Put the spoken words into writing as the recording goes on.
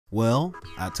Well,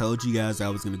 I told you guys I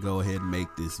was going to go ahead and make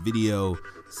this video,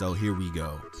 so here we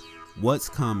go. What's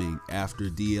coming after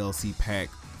DLC Pack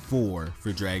 4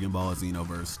 for Dragon Ball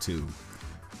Xenoverse 2?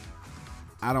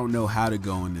 I don't know how to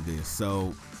go into this.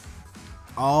 So,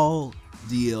 all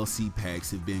DLC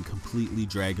packs have been completely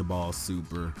Dragon Ball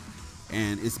Super,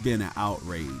 and it's been an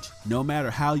outrage. No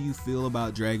matter how you feel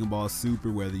about Dragon Ball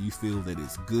Super, whether you feel that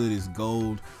it's good as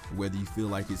gold, or whether you feel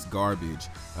like it's garbage,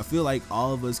 I feel like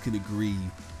all of us can agree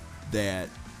that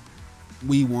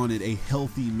we wanted a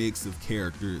healthy mix of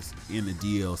characters in the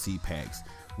DLC packs.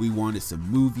 We wanted some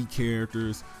movie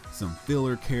characters, some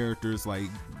filler characters like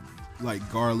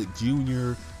Garlic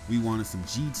Jr. We wanted some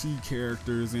GT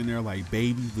characters in there like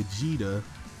Baby Vegeta,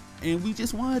 and we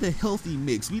just wanted a healthy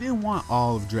mix. We didn't want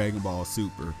all of Dragon Ball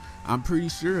Super. I'm pretty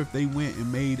sure if they went and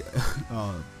made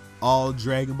all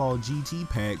Dragon Ball GT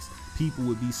packs, people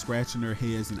would be scratching their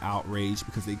heads in outrage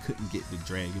because they couldn't get the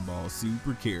Dragon Ball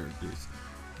Super characters.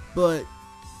 But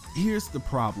here's the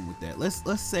problem with that.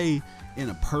 Let's say in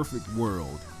a perfect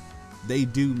world they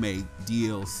do make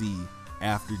DLC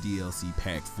after DLC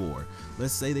Pack 4.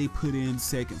 Let's say they put in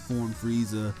second form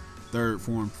Frieza, third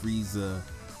form Frieza,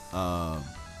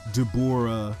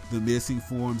 Deborah, the missing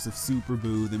forms of Super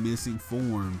Buu, the missing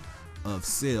form of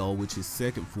Cell, which is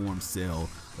second form Cell.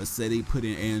 Let's say they put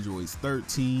in androids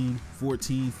 13,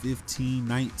 14, 15,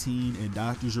 19, and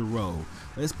Dr. Gero.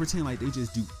 Let's pretend like they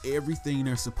just do everything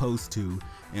they're supposed to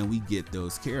and we get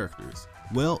those characters.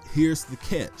 Well, here's the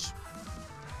catch.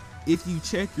 If you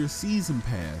check your season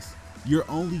pass, you're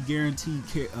only guaranteed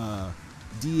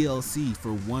DLC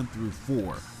for 1 through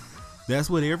 4. That's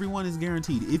what everyone is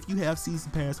guaranteed. If you have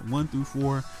season pass 1 through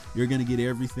 4, you're gonna get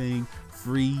everything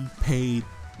free, paid.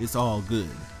 It's all good.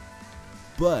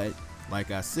 But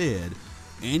like I said,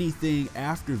 anything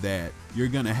after that, you're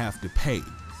gonna have to pay.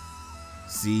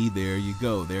 See, there you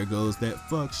go. There goes that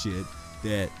fuck shit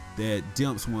that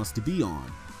Dimps wants to be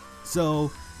on.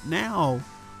 So now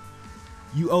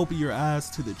you open your eyes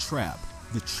to the trap,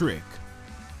 the trick,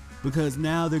 because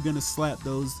now they're gonna slap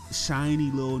those shiny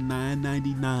little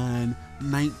 $9.99,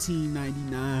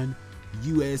 $19.99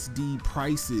 USD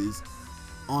prices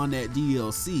on that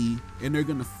DLC, and they're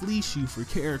gonna fleece you for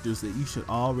characters that you should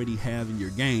already have in your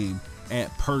game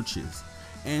at purchase.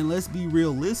 And let's be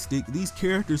realistic, these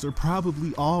characters are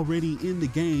probably already in the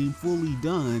game, fully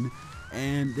done,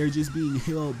 and they're just being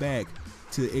held back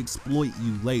to exploit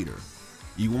you later.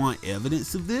 You want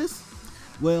evidence of this?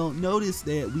 Well, notice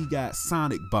that we got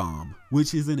Sonic Bomb,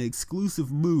 which is an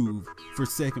exclusive move for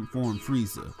second form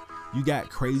Frieza. You got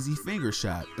Crazy Finger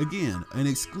Shot, again, an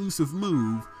exclusive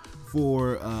move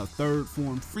for third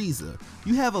form Frieza.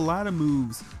 You have a lot of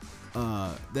moves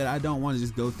that I don't want to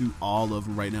just go through all of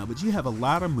them right now, but you have a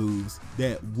lot of moves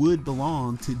that would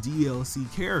belong to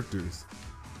DLC characters.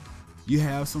 You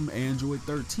have some Android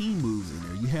 13 moves in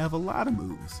there. You have a lot of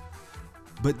moves.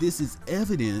 But this is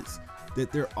evidence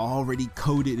that they're already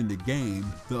coded in the game.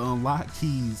 The unlock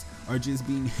keys are just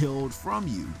being held from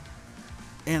you.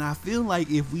 And I feel like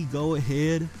if we go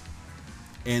ahead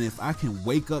and if I can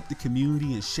wake up the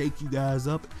community and shake you guys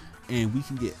up and we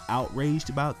can get outraged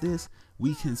about this,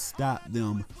 we can stop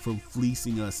them from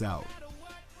fleecing us out.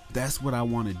 That's what I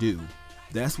want to do.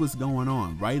 That's what's going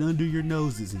on right under your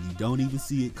noses and you don't even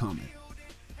see it coming.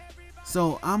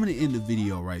 So I'm going to end the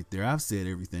video right there. I've said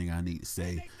everything I need to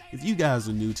say. If you guys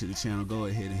are new to the channel, go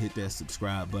ahead and hit that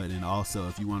subscribe button. And also,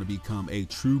 if you want to become a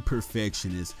true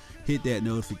perfectionist, hit that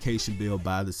notification bell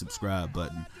by the subscribe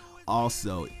button.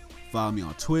 Also, follow me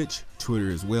on Twitch, Twitter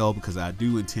as well, because I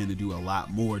do intend to do a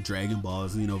lot more Dragon Ball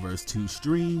Xenoverse 2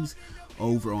 streams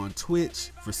over on Twitch.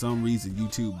 For some reason,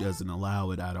 YouTube doesn't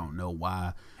allow it. I don't know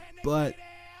why. But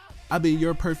I've been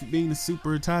your perfect being, the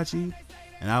Super Itachi,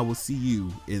 and I will see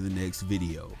you in the next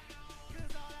video.